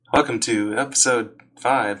Welcome to episode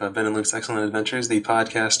 5 of Ben and Luke's Excellent Adventures, the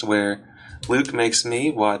podcast where Luke makes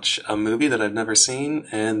me watch a movie that I've never seen,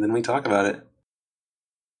 and then we talk about it.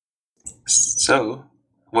 So,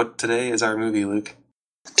 what today is our movie, Luke?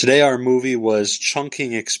 Today our movie was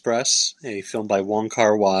Chungking Express, a film by Wong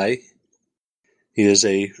Kar-wai. He is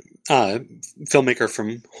a filmmaker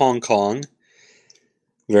from Hong Kong.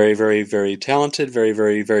 Very, very, very talented, very,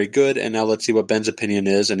 very, very good, and now let's see what Ben's opinion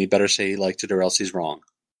is, and he better say he liked it or else he's wrong.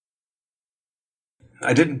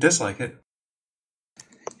 I didn't dislike it.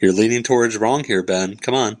 You're leaning towards wrong here, Ben.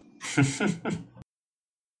 Come on.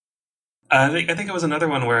 I think it was another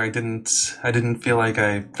one where I didn't feel like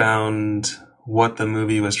I found what the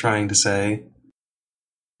movie was trying to say,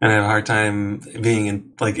 and I have a hard time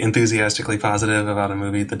being enthusiastically positive about a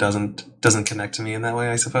movie that doesn't connect to me in that way,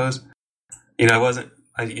 I suppose. I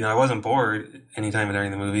wasn't bored anytime during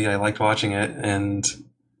the movie. I liked watching it, and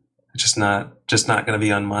it's just not going to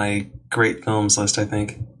be on my great films list, I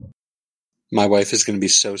think. My wife is going to be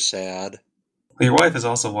so sad. Well, your wife has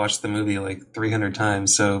also watched the movie like 300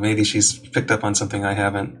 times, so maybe she's picked up on something I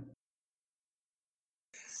haven't.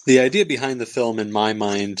 The idea behind the film, in my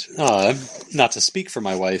mind, not to speak for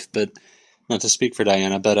my wife, but not to speak for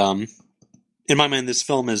Diana, but in my mind, this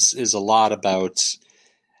film is a lot about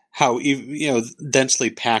how densely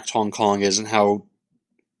packed Hong Kong is and how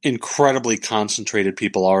incredibly concentrated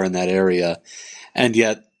people are in that area, and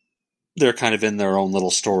yet they're kind of in their own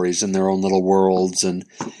little stories, in their own little worlds, and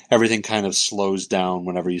everything kind of slows down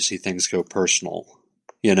whenever you see things go personal,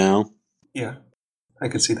 Yeah, I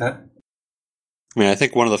could see that. I mean, I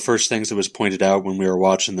think one of the first things that was pointed out when we were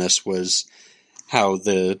watching this was how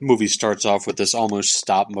the movie starts off with this almost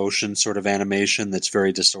stop-motion sort of animation that's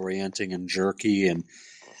very disorienting and jerky, and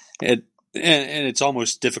it's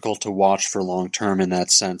almost difficult to watch for long-term in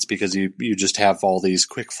that sense because you just have all these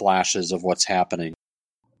quick flashes of what's happening.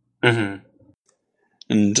 Mm-hmm.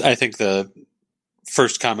 And I think the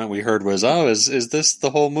first comment we heard was, "Oh, is this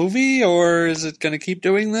the whole movie, or is it going to keep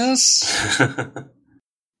doing this?"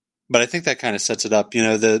 But I think that kind of sets it up.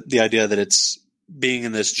 The idea that it's being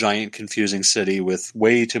in this giant, confusing city with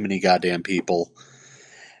way too many goddamn people,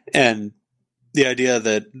 and the idea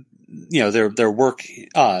that their work.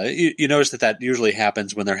 You notice that usually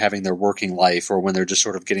happens when they're having their working life, or when they're just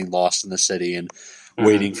sort of getting lost in the city and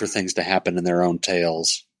waiting for things to happen in their own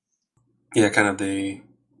tales. Yeah, kind of the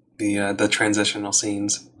transitional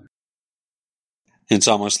scenes. It's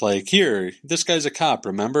almost like, here, this guy's a cop,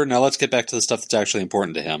 remember? Now let's get back to the stuff that's actually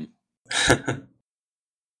important to him.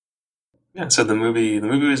 Yeah, so the movie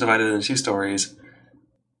was divided into two stories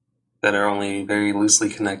that are only very loosely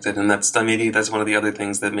connected, and that's one of the other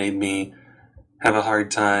things that made me have a hard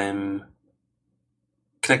time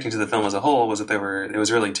connecting to the film as a whole, was that it was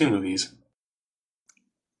really two movies.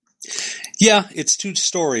 Yeah, it's two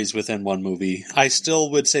stories within one movie. I still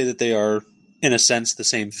would say that they are, in a sense, the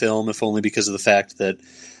same film, if only because of the fact that,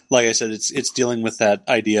 like I said, it's dealing with that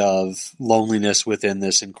idea of loneliness within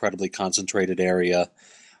this incredibly concentrated area.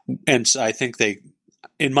 And so I think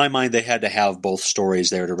in my mind, they had to have both stories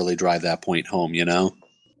there to really drive that point home,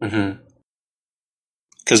 Mm-hmm.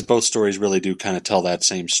 Because both stories really do kind of tell that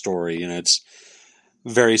same story. It's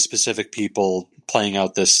very specific people playing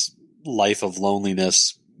out this life of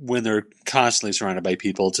loneliness when they're constantly surrounded by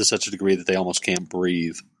people to such a degree that they almost can't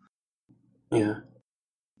breathe. Yeah.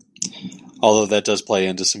 Although that does play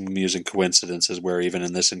into some amusing coincidences where even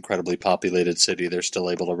in this incredibly populated city, they're still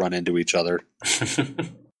able to run into each other.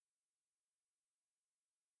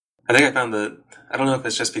 I think I found I don't know if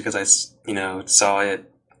it's just because I, saw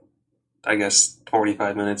it, I guess,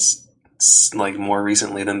 45 minutes more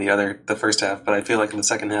recently than the first half, but I feel like the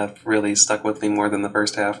second half really stuck with me more than the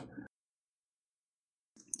first half.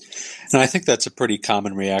 And I think that's a pretty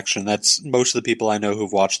common reaction. That's most of the people I know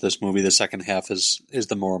who've watched this movie. The second half is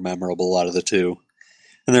the more memorable out of the two.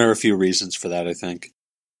 And there are a few reasons for that, I think.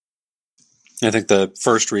 I think the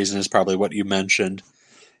first reason is probably what you mentioned.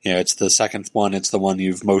 It's the second one. It's the one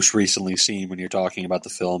you've most recently seen when you're talking about the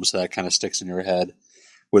film, so that kind of sticks in your head,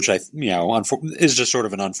 which is just sort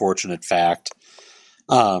of an unfortunate fact.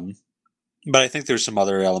 But I think there's some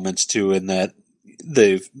other elements too, in that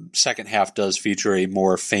the second half does feature a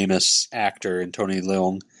more famous actor in Tony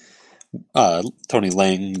Leung,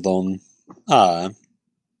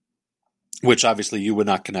 which obviously you would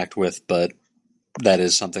not connect with, but that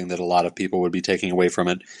is something that a lot of people would be taking away from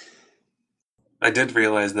it. I did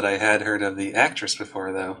realize that I had heard of the actress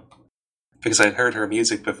before, though, because I'd heard her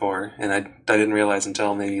music before, and I didn't realize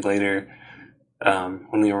until maybe later,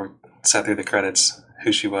 when we sat through the credits,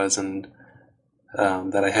 who she was, and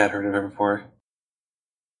that I had heard of her before.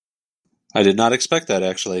 I did not expect that,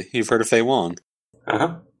 actually. You've heard of Fei Wong.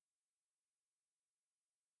 Uh-huh.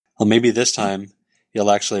 Well, maybe this time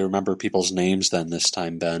you'll actually remember people's names then this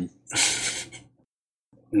time, Ben.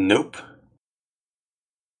 Nope.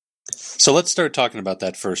 So let's start talking about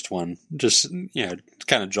that first one. Just,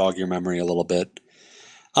 kind of jog your memory a little bit.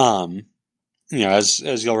 As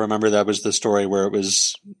you'll remember, that was the story where it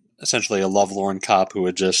was essentially a lovelorn cop who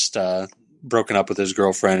had just broken up with his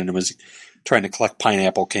girlfriend and was trying to collect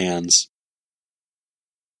pineapple cans.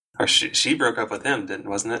 Or she broke up with him,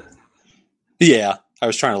 wasn't it? Yeah, I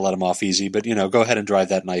was trying to let him off easy, but, go ahead and drive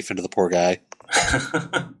that knife into the poor guy.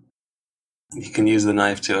 You can use the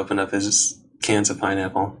knife to open up his cans of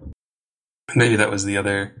pineapple. Maybe that was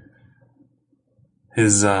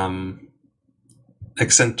his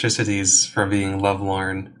eccentricities from being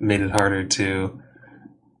lovelorn made it harder to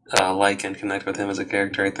like and connect with him as a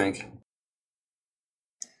character, I think.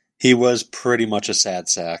 He was pretty much a sad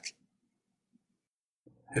sack.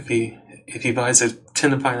 If he buys a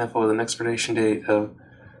tin of pineapple with an expiration date of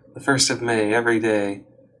the 1st of May every day,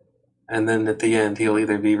 and then at the end he'll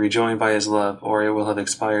either be rejoined by his love or it will have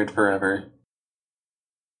expired forever.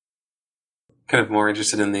 Kind of more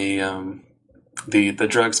interested in the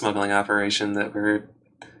drug smuggling operation that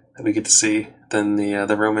we get to see than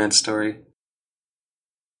the romance story.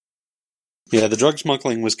 Yeah, the drug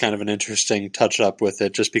smuggling was kind of an interesting touch-up with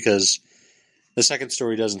it, just because the second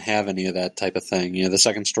story doesn't have any of that type of thing. The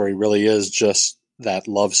second story really is just that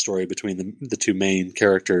love story between the two main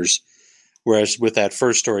characters, whereas with that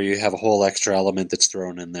first story, you have a whole extra element that's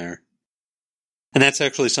thrown in there. And that's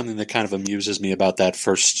actually something that kind of amuses me about that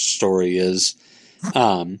first story is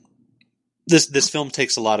this film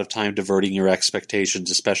takes a lot of time diverting your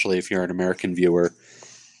expectations, especially if you're an American viewer.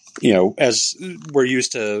 As we're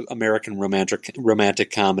used to American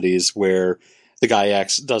romantic comedies where the guy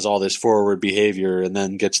does all this forward behavior and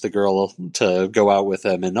then gets the girl to go out with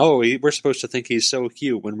him, and we're supposed to think he's so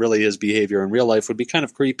cute when really his behavior in real life would be kind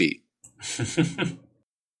of creepy.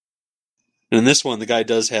 And in this one, the guy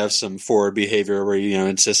does have some forward behavior where he,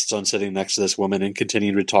 insists on sitting next to this woman and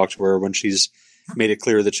continuing to talk to her when she's made it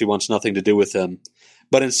clear that she wants nothing to do with him.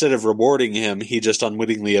 But instead of rewarding him, he just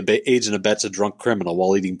unwittingly aids and abets a drunk criminal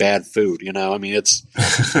while eating bad food. It's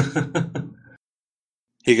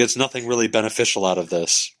he gets nothing really beneficial out of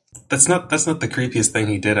this. That's not the creepiest thing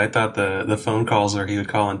he did. I thought the phone calls where he would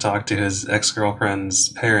call and talk to his ex-girlfriend's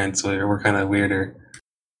parents were kind of weirder.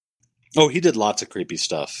 Oh, he did lots of creepy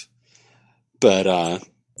stuff. But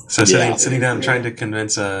sitting down trying to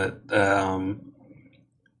convince a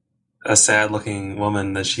sad-looking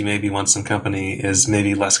woman that she maybe wants some company is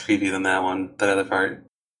maybe less creepy than that other part.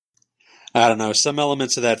 I don't know. Some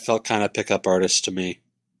elements of that felt kind of pickup artist to me.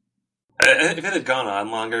 If it had gone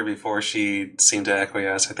on longer before she seemed to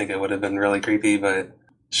acquiesce, I think it would have been really creepy, but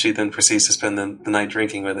she then proceeds to spend the night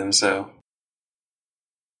drinking with him, so...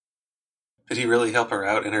 Did he really help her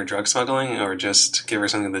out in her drug smuggling, or just give her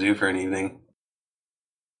something to do for an evening?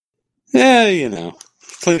 Yeah,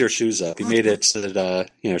 cleaned her shoes up. He made it so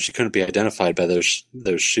that, she couldn't be identified by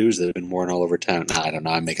those shoes that had been worn all over town. I don't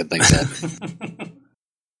know, I'm making things up.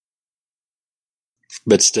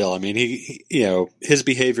 But still, he his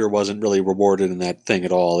behavior wasn't really rewarded in that thing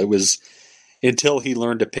at all. It was until he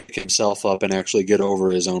learned to pick himself up and actually get over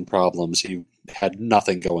his own problems, he had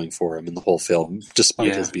nothing going for him in the whole film,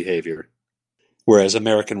 despite his behavior. Whereas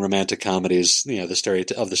American romantic comedies, the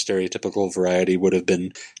stereotypical variety would have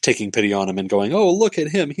been taking pity on him and going, "Oh, look at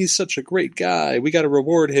him. He's such a great guy. We got to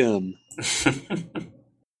reward him."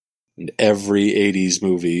 In every 80s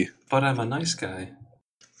movie. But I'm a nice guy.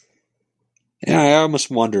 Yeah, I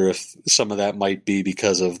almost wonder if some of that might be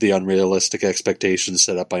because of the unrealistic expectations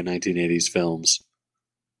set up by 1980s films.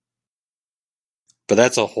 But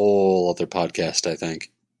that's a whole other podcast, I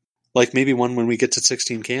think. Like maybe one when we get to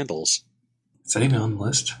 16 Candles. Is that even on the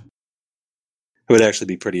list? It would actually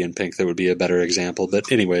be Pretty in Pink. That would be a better example.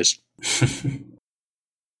 But anyways.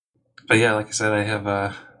 But yeah, like I said, I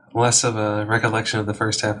have less of a recollection of the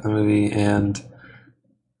first half of the movie and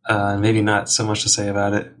maybe not so much to say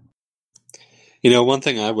about it. One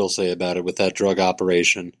thing I will say about it with that drug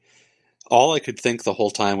operation, all I could think the whole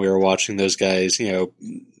time we were watching those guys,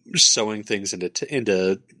 sewing things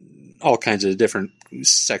into all kinds of different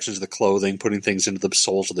sections of the clothing, putting things into the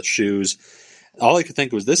soles of the shoes. All I could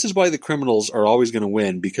think was, this is why the criminals are always going to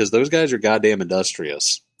win, because those guys are goddamn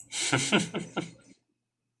industrious.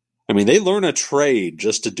 They learn a trade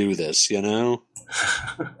just to do this, Apparently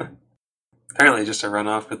just to run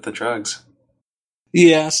off with the drugs.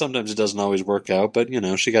 Yeah, sometimes it doesn't always work out, but,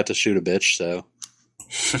 she got to shoot a bitch, so.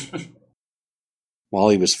 While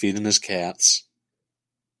he was feeding his cats.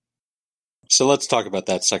 So let's talk about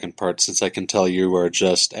that second part, since I can tell you are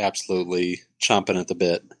just absolutely chomping at the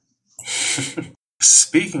bit.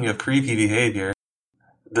 Speaking of creepy behavior,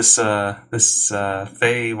 this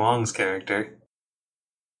Faye Wong's character,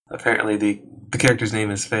 apparently the character's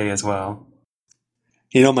name is Faye as well.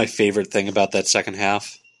 You know my favorite thing about that second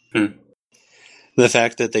half? The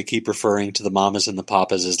fact that they keep referring to the mamas and the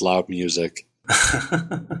papas as loud music.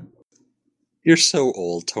 You're so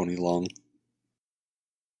old, Tony Long.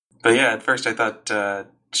 But yeah, at first I thought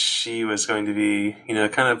she was going to be,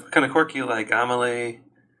 kind of quirky like Amelie.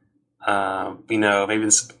 Maybe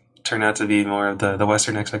this turned out to be more of the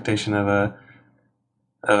Western expectation of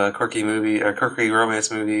a quirky movie or quirky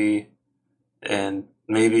romance movie, and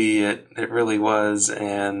maybe it really was,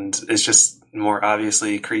 and it's just more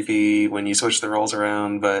obviously creepy when you switch the roles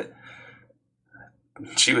around. But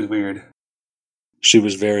she was weird. She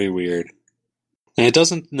was very weird. And it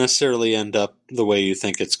doesn't necessarily end up the way you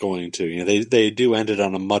think it's going to. They do end it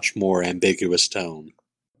on a much more ambiguous tone.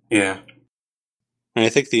 Yeah. And I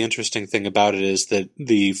think the interesting thing about it is that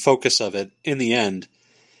the focus of it, in the end,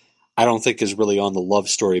 I don't think is really on the love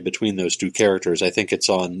story between those two characters. I think it's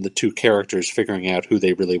on the two characters figuring out who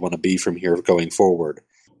they really want to be from here going forward.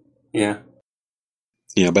 Yeah.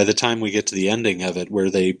 By the time we get to the ending of it, where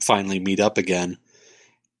they finally meet up again,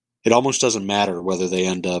 it almost doesn't matter whether they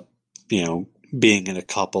end up, being in a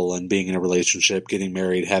couple and being in a relationship, getting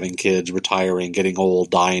married, having kids, retiring, getting old,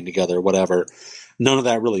 dying together, whatever. None of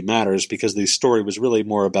that really matters because the story was really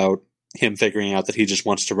more about him figuring out that he just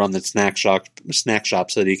wants to run the snack shop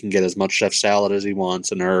so that he can get as much chef salad as he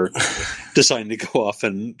wants, and her deciding to go off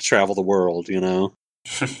and travel the world, Yeah,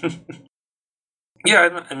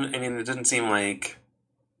 I mean, it didn't seem like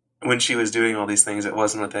when she was doing all these things, it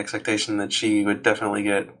wasn't with the expectation that she would definitely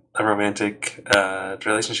get a romantic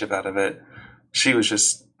relationship out of it. She was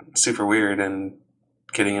just super weird and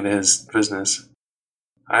getting into his business.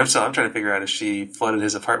 I'm trying to figure out if she flooded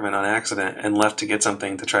his apartment on accident and left to get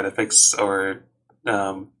something to try to fix or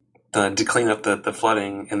to clean up the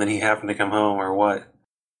flooding, and then he happened to come home, or what.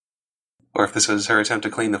 Or if this was her attempt to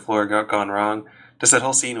clean the floor gone wrong. Just that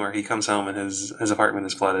whole scene where he comes home and his apartment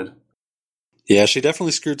is flooded. Yeah, she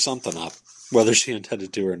definitely screwed something up, whether she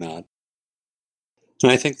intended to or not.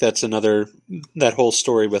 And I think that whole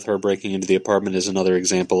story with her breaking into the apartment is another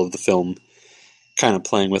example of the film kind of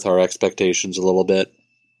playing with our expectations a little bit.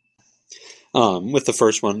 With the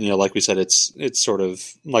first one, like we said, it's sort of,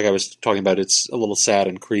 like I was talking about, it's a little sad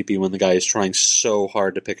and creepy when the guy is trying so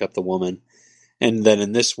hard to pick up the woman. And then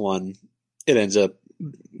in this one,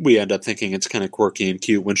 we end up thinking it's kind of quirky and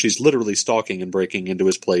cute when she's literally stalking and breaking into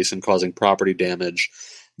his place and causing property damage,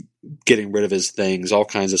 getting rid of his things, all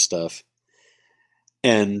kinds of stuff.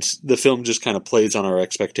 And the film just kind of plays on our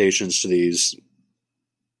expectations to these.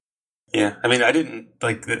 Yeah, I mean, I didn't,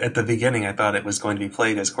 at the beginning, I thought it was going to be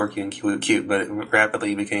played as quirky and cute, but it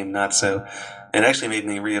rapidly became not so. It actually made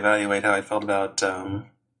me reevaluate how I felt about the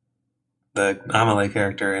Amelie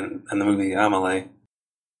character in the movie Amelie.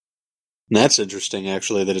 And that's interesting,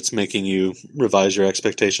 actually, that it's making you revise your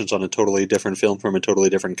expectations on a totally different film from a totally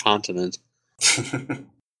different continent.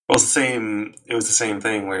 Well, it was the same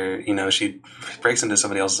thing where, she breaks into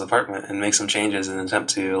somebody else's apartment and makes some changes in an attempt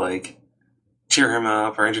to, cheer him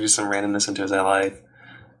up or introduce some randomness into his life,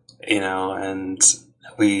 and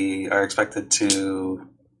we are expected to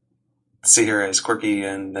see her as quirky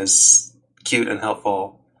and as cute and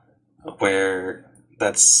helpful, where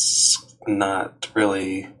that's not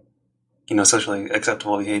really, socially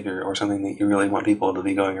acceptable behavior or something that you really want people to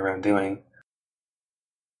be going around doing.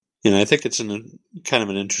 I think it's kind of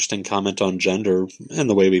an interesting comment on gender and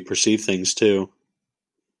the way we perceive things, too.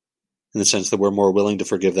 In the sense that we're more willing to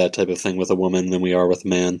forgive that type of thing with a woman than we are with a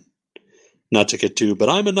man. Not to get too, but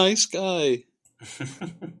I'm a nice guy.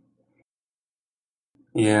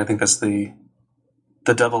 Yeah, I think that's the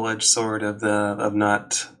double-edged sword of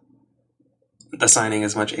not assigning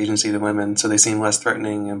as much agency to women, so they seem less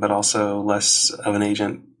threatening, but also less of an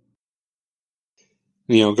agent.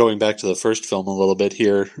 Going back to the first film a little bit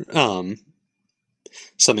here,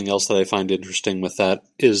 something else that I find interesting with that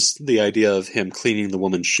is the idea of him cleaning the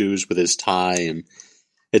woman's shoes with his tie, and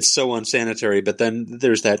it's so unsanitary, but then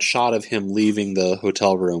there's that shot of him leaving the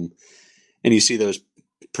hotel room, and you see those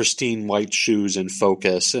pristine white shoes in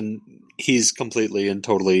focus, and he's completely and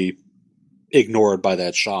totally ignored by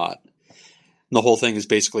that shot. And the whole thing is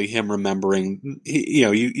basically him remembering,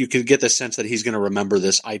 you could get the sense that he's going to remember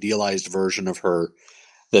this idealized version of her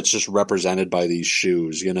that's just represented by these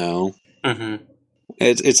shoes, Mm-hmm.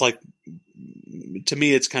 It's like, to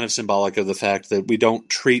me, it's kind of symbolic of the fact that we don't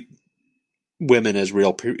treat women as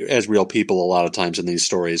real people a lot of times in these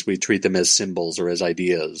stories. We treat them as symbols or as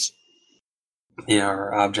ideas. Yeah,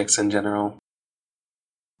 or objects in general.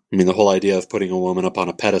 I mean, the whole idea of putting a woman up on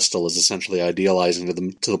a pedestal is essentially idealizing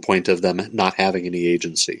them to the point of them not having any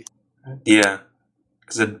agency. Yeah,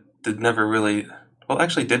 because it never really. Well,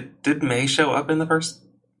 actually, did May show up in the first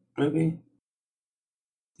movie?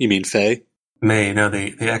 You mean Faye? May, no,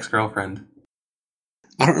 the ex-girlfriend.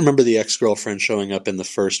 I don't remember the ex-girlfriend showing up in the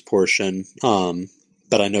first portion,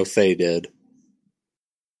 but I know Faye did.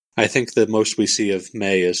 I think the most we see of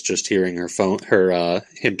May is just hearing him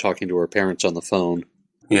talking to her parents on the phone.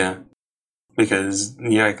 Yeah, because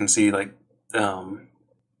I can see in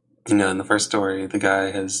the first story, the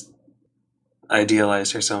guy has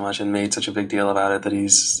idealized her so much and made such a big deal about it that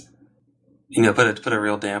he's put a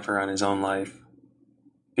real damper on his own life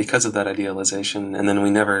because of that idealization. And then we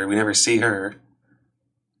never see her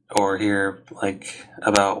or hear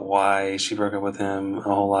about why she broke up with him a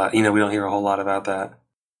whole lot. We don't hear a whole lot about that.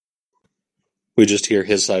 We just hear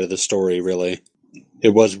his side of the story, really.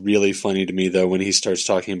 It was really funny to me, though, when he starts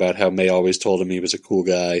talking about how May always told him he was a cool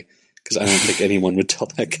guy, because I don't think anyone would tell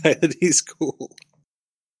that guy that he's cool.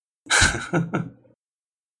 At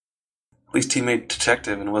least he made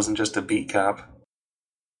detective and wasn't just a beat cop.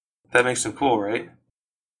 That makes him cool, right?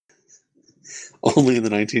 Only in the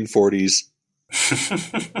 1940s.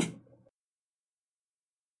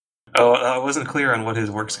 Oh, I wasn't clear on what his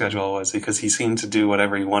work schedule was because he seemed to do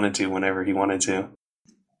whatever he wanted to whenever he wanted to.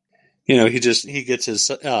 He gets his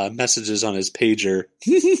messages on his pager.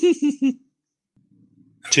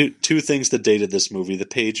 Two things that dated this movie: the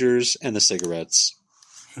pagers and the cigarettes.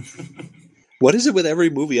 What is it with every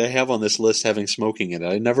movie I have on this list having smoking in it?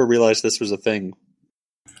 I never realized this was a thing.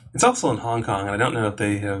 It's also in Hong Kong, and I don't know if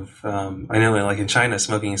they have. I know, in China,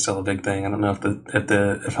 smoking is still a big thing. I don't know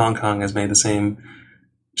if Hong Kong has made the same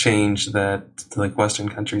change that Western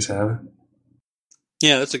countries have.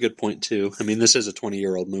 Yeah, that's a good point too. I mean, this is a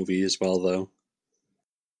 20-year-old movie as well, though.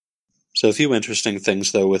 So a few interesting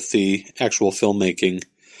things, though, with the actual filmmaking.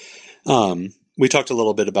 We talked a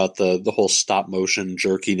little bit about the whole stop-motion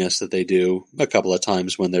jerkiness that they do a couple of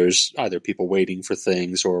times when there's either people waiting for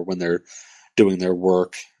things or when they're doing their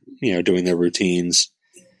work, doing their routines.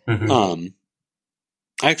 Mm-hmm.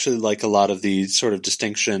 I actually like a lot of the sort of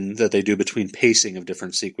distinction that they do between pacing of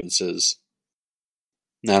different sequences.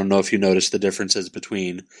 I don't know if you noticed the differences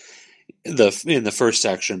between in the first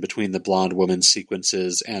section between the blonde woman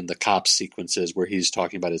sequences and the cop sequences where he's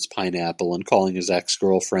talking about his pineapple and calling his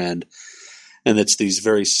ex-girlfriend. And it's these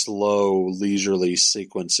very slow, leisurely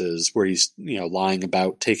sequences where he's, lying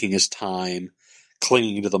about, taking his time,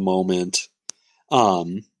 clinging to the moment.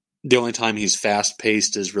 The only time he's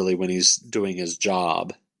fast-paced is really when he's doing his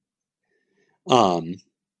job.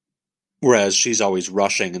 Whereas she's always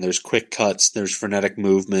rushing, and there's quick cuts, there's frenetic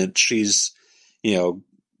movement. She's,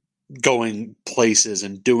 going places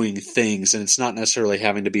and doing things, and it's not necessarily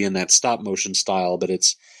having to be in that stop-motion style, but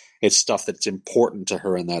it's stuff that's important to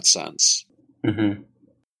her in that sense. Mm-hmm.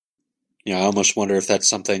 I almost wonder if that's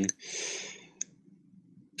something.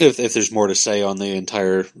 If there's more to say on the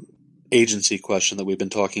entire agency question that we've been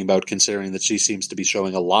talking about, considering that she seems to be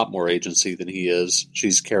showing a lot more agency than he is.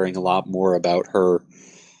 She's caring a lot more about her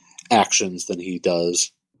actions than he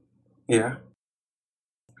does. Yeah.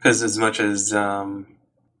 Because as much as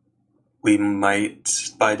we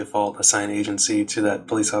might, by default, assign agency to that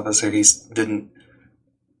police officer, he didn't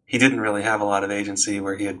really have a lot of agency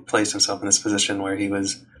where he had placed himself in this position where he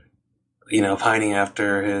was, pining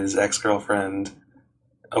after his ex-girlfriend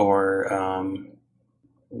or,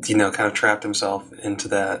 kind of trapped himself into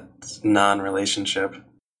that non-relationship.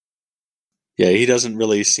 Yeah, he doesn't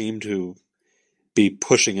really seem to be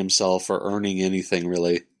pushing himself or earning anything,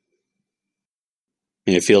 really. I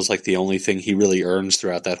mean, it feels like the only thing he really earns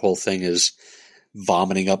throughout that whole thing is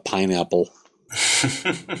vomiting up pineapple.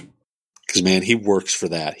 Because, man, he works for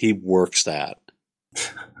that. He works that.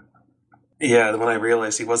 Yeah, when I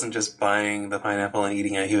realized he wasn't just buying the pineapple and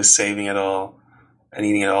eating it, he was saving it all and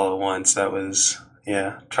eating it all at once. That was,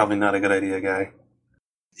 probably not a good idea, guy.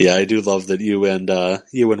 Yeah, I do love that you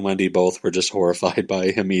and Wendy both were just horrified by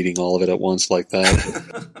him eating all of it at once like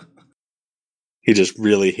that. He just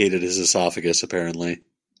really hated his esophagus, apparently.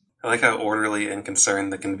 I like how orderly and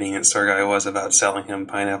concerned the convenience store guy was about selling him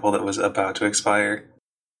pineapple that was about to expire.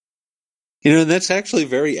 That's actually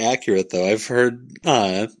very accurate, though. I've heard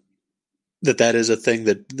that is a thing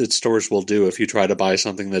that stores will do if you try to buy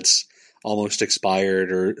something that's almost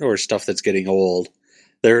expired or stuff that's getting old.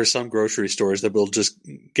 There are some grocery stores that will just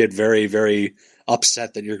get very, very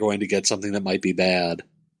upset that you're going to get something that might be bad.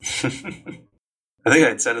 I think I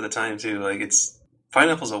had said at the time, too,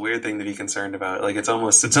 pineapple's a weird thing to be concerned about. It's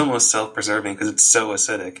almost self-preserving because it's so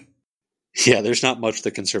acidic. Yeah, there's not much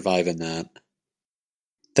that can survive in that.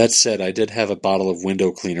 That said, I did have a bottle of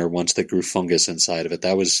window cleaner once that grew fungus inside of it.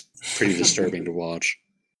 That was pretty disturbing to watch.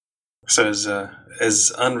 So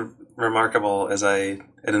as unremarkable as I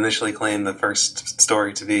had initially claimed the first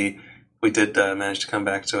story to be, we did manage to come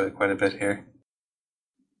back to it quite a bit here.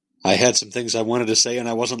 I had some things I wanted to say, and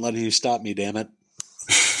I wasn't letting you stop me, damn it.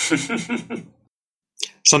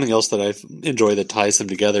 Something else that I enjoy that ties them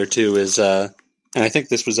together, too, is, and I think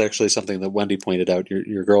this was actually something that Wendy pointed out,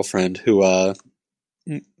 your girlfriend, who,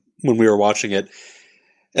 when we were watching it,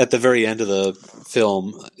 at the very end of the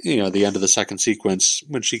film, the end of the second sequence,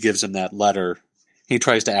 when she gives him that letter, he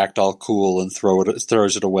tries to act all cool and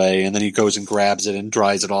throws it away, and then he goes and grabs it and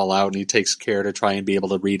dries it all out, and he takes care to try and be able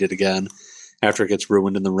to read it again after it gets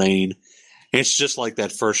ruined in the rain. It's just like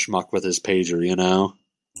that first schmuck with his pager,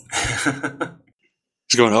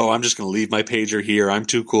 He's going, I'm just going to leave my pager here. I'm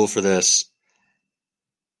too cool for this.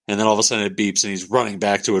 And then all of a sudden it beeps and he's running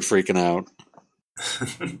back to it, freaking out.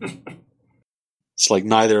 It's like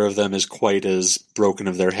neither of them is quite as broken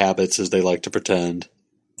of their habits as they like to pretend.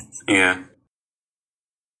 Yeah.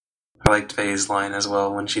 I liked Faye's line as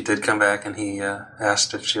well when she did come back and he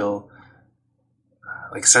asked if she'll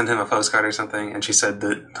send him a postcard or something, and she said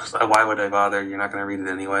that, why would I bother? You're not going to read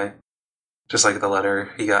it anyway. Just like the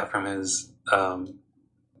letter he got from his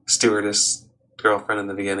stewardess girlfriend in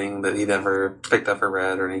the beginning that he never picked up or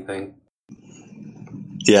read or anything.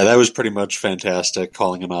 Yeah, that was pretty much fantastic,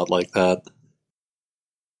 calling him out like that.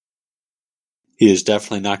 He is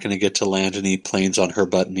definitely not going to get to land and eat planes on her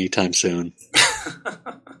butt anytime soon.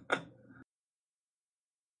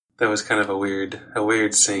 That was kind of a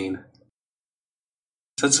weird scene.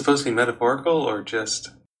 Is that supposed to be metaphorical or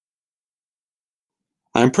just...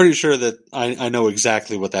 I'm pretty sure that I know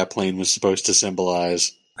exactly what that plane was supposed to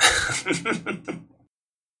symbolize.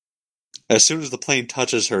 As soon as the plane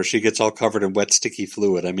touches her, she gets all covered in wet, sticky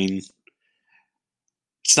fluid. I mean,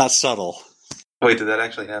 it's not subtle. Wait, did that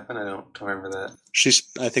actually happen? I don't remember that.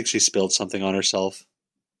 I think she spilled something on herself.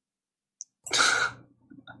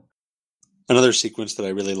 Another sequence that I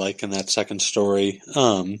really like in that second story,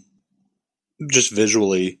 just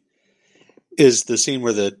visually, is the scene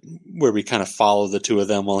where we kind of follow the two of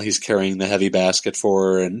them while he's carrying the heavy basket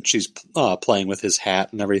for her, and she's playing with his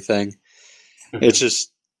hat and everything. Mm-hmm. It's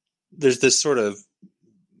just, there's this sort of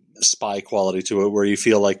spy quality to it where you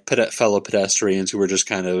feel like fellow pedestrians who are just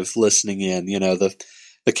kind of listening in.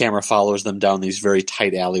 The camera follows them down these very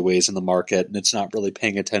tight alleyways in the market, and it's not really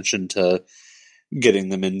paying attention to getting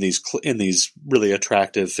them in these really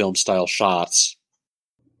attractive film style shots.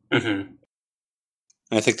 Mm-hmm.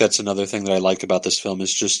 And I think that's another thing that I like about this film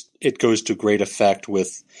is just it goes to great effect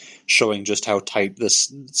with showing just how tight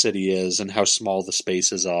this city is and how small the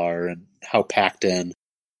spaces are and how packed in.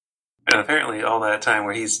 And apparently all that time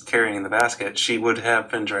where he's carrying the basket, she would have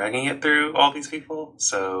been dragging it through all these people,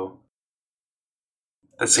 so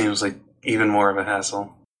that seems like even more of a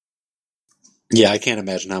hassle. Yeah, I can't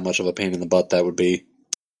imagine how much of a pain in the butt that would be.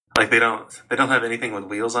 Like they don't have anything with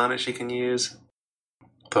wheels on it she can use.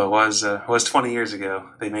 But it was 20 years ago.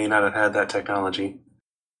 They may not have had that technology.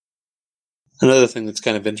 Another thing that's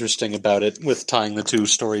kind of interesting about it, with tying the two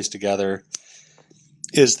stories together,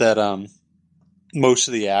 is that most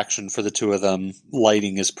of the action for the two of them,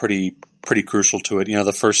 lighting is pretty crucial to it.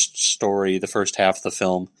 The first story, the first half of the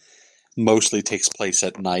film, mostly takes place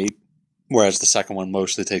at night, whereas the second one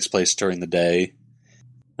mostly takes place during the day.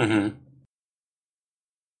 Mm-hmm.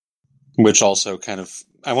 Which also kind of,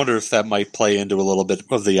 I wonder if that might play into a little bit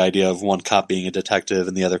of the idea of one cop being a detective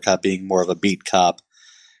and the other cop being more of a beat cop,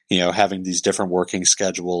 having these different working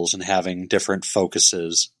schedules and having different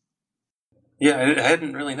focuses. Yeah, I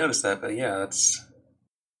hadn't really noticed that, but yeah, that's...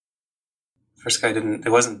 First guy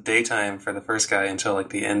it wasn't daytime for the first guy until like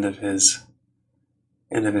the end of his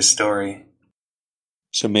story.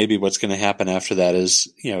 So maybe what's going to happen after that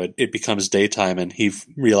is, it becomes daytime and he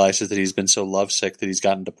realizes that he's been so lovesick that he's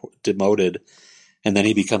gotten demoted, and then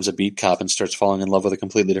he becomes a beat cop and starts falling in love with a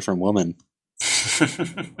completely different woman.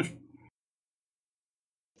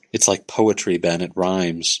 It's like poetry, Ben. It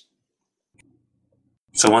rhymes.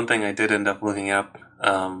 So one thing I did end up looking up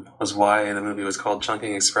was why the movie was called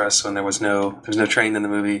Chungking Express when there's no train in the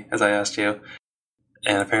movie, as I asked you.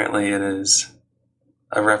 And apparently it is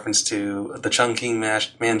a reference to the Chungking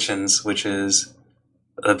Mansions, which is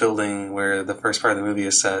a building where the first part of the movie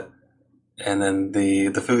is set. And then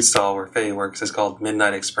the food stall where Faye works is called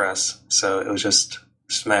Midnight Express. So it was just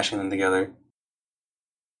smashing them together.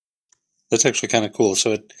 That's actually kind of cool.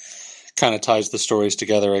 So it kind of ties the stories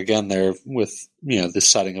together again there with, the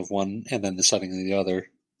setting of one and then the setting of the other.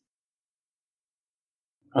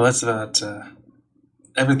 Well, that's about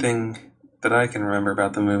everything that I can remember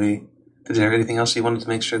about the movie. Did you have anything else you wanted to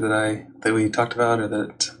make sure that we talked about, or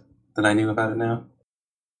that I knew about it now?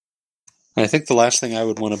 I think the last thing I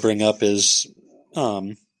would want to bring up is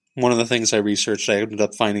one of the things I researched. I ended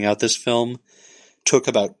up finding out this film took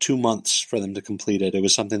about 2 months for them to complete it. It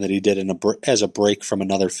was something that he did as a break from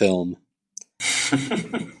another film.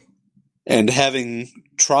 And having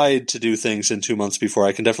tried to do things in 2 months before,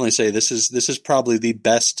 I can definitely say this is probably the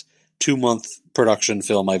best 2-month production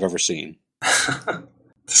film I've ever seen.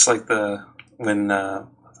 Just like when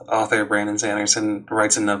author Brandon Sanderson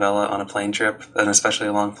writes a novella on a plane trip, and especially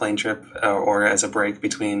a long plane trip, or as a break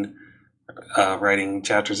between writing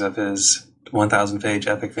chapters of his 1,000-page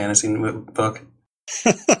epic fantasy book.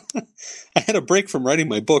 I had a break from writing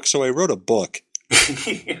my book, so I wrote a book.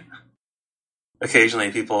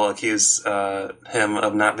 Occasionally, people accuse him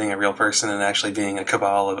of not being a real person and actually being a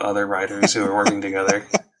cabal of other writers who are working together.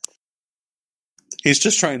 He's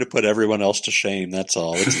just trying to put everyone else to shame, that's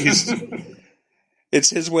all. It's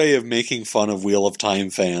his way of making fun of Wheel of Time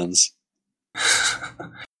fans.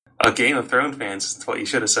 A Game of Thrones fans is what you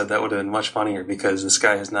should have said. That would have been much funnier, because this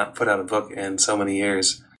guy has not put out a book in so many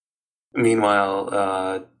years.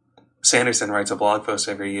 Meanwhile, Sanderson writes a blog post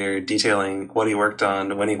every year detailing what he worked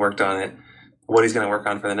on, when he worked on it, what he's going to work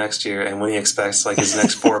on for the next year, and when he expects his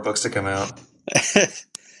next 4 books to come out.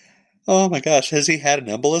 Oh my gosh, has he had an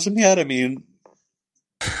embolism yet? I mean...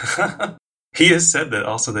 He has said that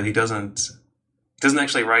also, that he doesn't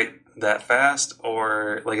actually write that fast,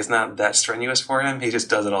 or it's not that strenuous for him. He just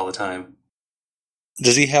does it all the time.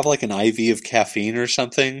 Does he have an IV of caffeine or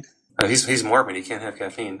something? Oh, he's morbid. He can't have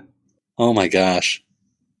caffeine. Oh my gosh.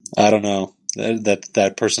 I don't know.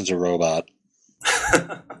 That person's a robot.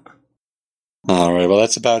 All right, well,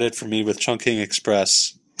 that's about it for me with Chungking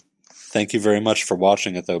Express. Thank you very much for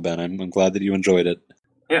watching it, though, Ben. I'm glad that you enjoyed it.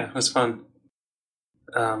 Yeah, it was fun.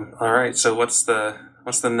 All right, so what's the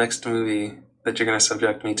next movie that you're going to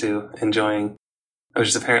subject me to enjoying, which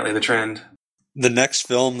is apparently the trend? The next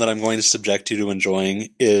film that I'm going to subject you to enjoying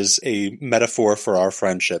is a metaphor for our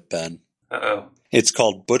friendship, Ben. Uh-oh. It's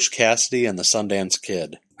called Butch Cassidy and the Sundance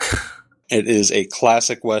Kid. It is a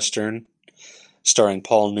classic Western starring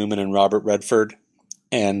Paul Newman and Robert Redford,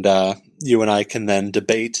 and you and I can then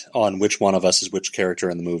debate on which one of us is which character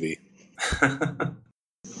in the movie.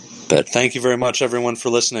 But thank you very much, everyone, for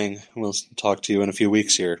listening. We'll talk to you in a few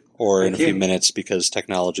weeks here, or in a few minutes, because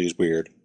technology is weird.